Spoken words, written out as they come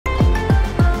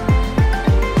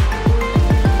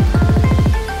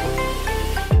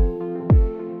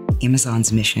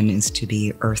Amazon's mission is to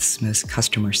be Earth's most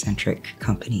customer-centric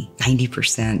company.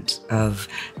 90% of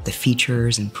the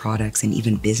features and products and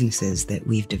even businesses that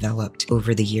we've developed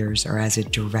over the years are as a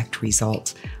direct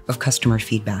result of customer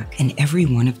feedback. And every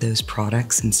one of those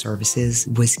products and services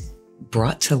was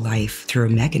brought to life through a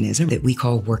mechanism that we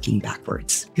call working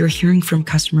backwards. You're hearing from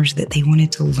customers that they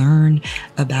wanted to learn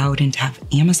about and to have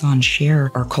Amazon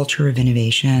share our culture of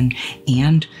innovation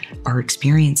and our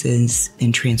experiences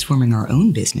in transforming our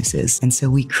own businesses. And so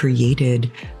we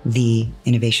created the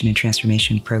innovation and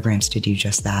transformation programs to do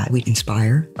just that. We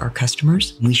inspire our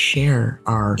customers. We share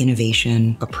our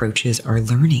innovation approaches, our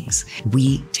learnings.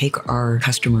 We take our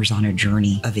customers on a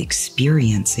journey of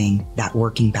experiencing that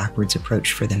working backwards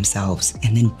approach for themselves,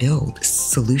 and then build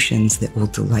solutions that will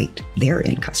delight their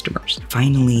end customers.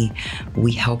 Finally,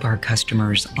 we help our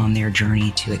customers on their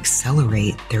journey to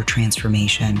accelerate their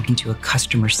transformation into a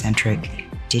customer-centric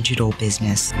digital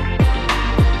business.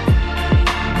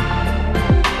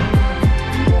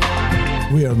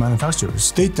 We are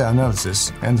manufacturers, data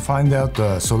analysis, and find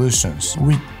out solutions.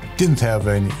 We didn't have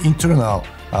any internal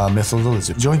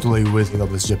methodology. Jointly with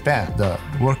AWS Japan, the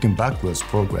Working Backwards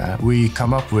program, we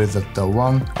come up with the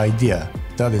one idea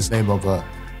that is name of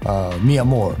Mia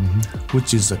More,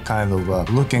 which is a kind of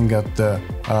looking at the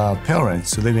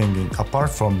parents living apart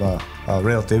from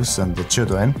relatives and the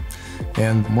children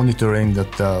and monitoring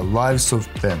the lives of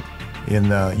them in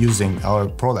using our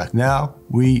product. Now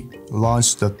we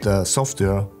launched the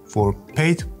software for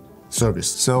paid service.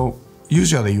 So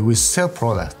usually we sell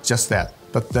product, just that,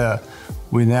 but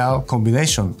we now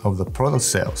combination of the product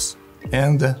sales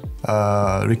and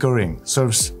recurring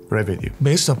service revenue.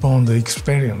 Based upon the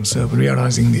experience of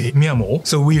realizing the Miyamo,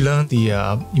 so we learned the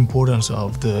importance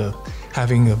of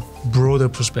having a broader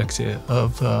perspective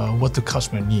of what the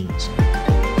customer needs.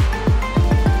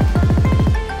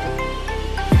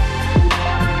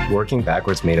 Working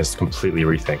backwards made us completely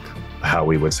rethink how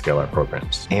we would scale our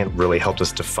programs and really helped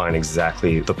us define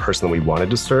exactly the person we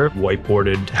wanted to serve.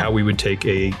 Whiteboarded how we would take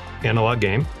an analog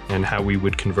game and how we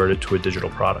would convert it to a digital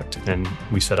product. And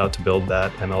we set out to build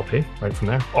that MLP right from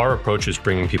there. Our approach is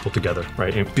bringing people together,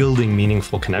 right? And building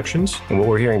meaningful connections. And what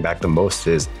we're hearing back the most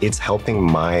is it's helping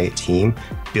my team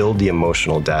build the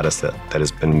emotional data set that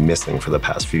has been missing for the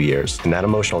past few years. And that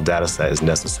emotional data set is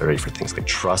necessary for things like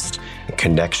trust and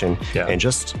connection and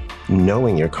just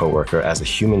knowing your coworker as a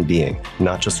human being,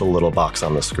 not just a little box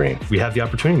on the screen. We have the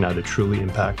opportunity now to truly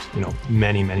impact,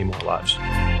 many, many more lives.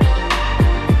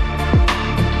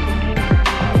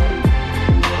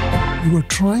 We were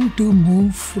trying to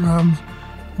move from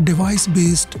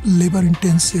device-based,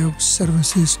 labor-intensive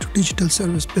services to digital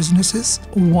service businesses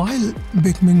while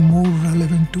becoming more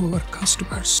relevant to our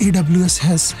customers. AWS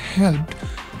has helped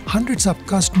hundreds of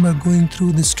customers going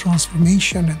through this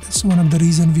transformation, and that's one of the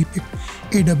reasons we picked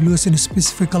AWS and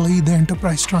specifically the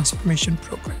Enterprise Transformation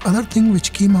Program. Another thing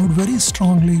which came out very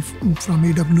strongly from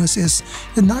AWS is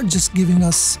they're not just giving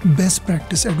us best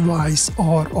practice advice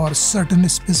or certain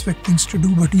specific things to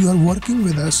do, but you are working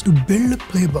with us to build a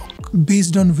playbook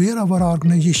based on where our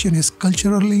organization is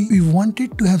culturally. We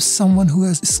wanted to have someone who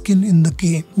has skin in the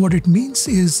game. What it means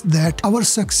is that our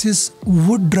success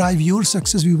would drive your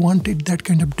success. We wanted that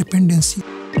kind of dependency.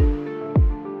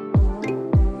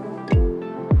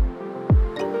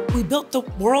 We built the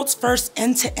world's first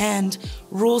end-to-end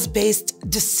rules-based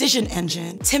decision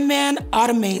engine. Tin Man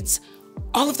automates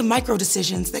all of the micro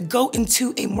decisions that go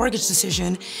into a mortgage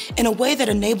decision in a way that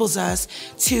enables us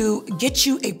to get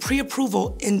you a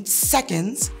pre-approval in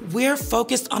seconds. We're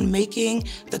focused on making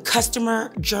the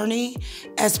customer journey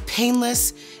as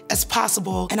painless as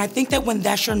possible. And I think that when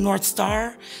that's your North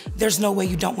Star, there's no way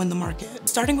you don't win the market.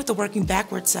 Starting with the Working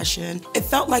Backwards session, it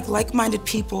felt like like-minded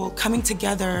people coming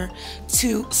together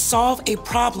to solve a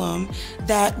problem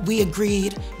that we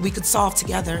agreed we could solve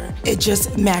together. It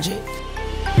just magic.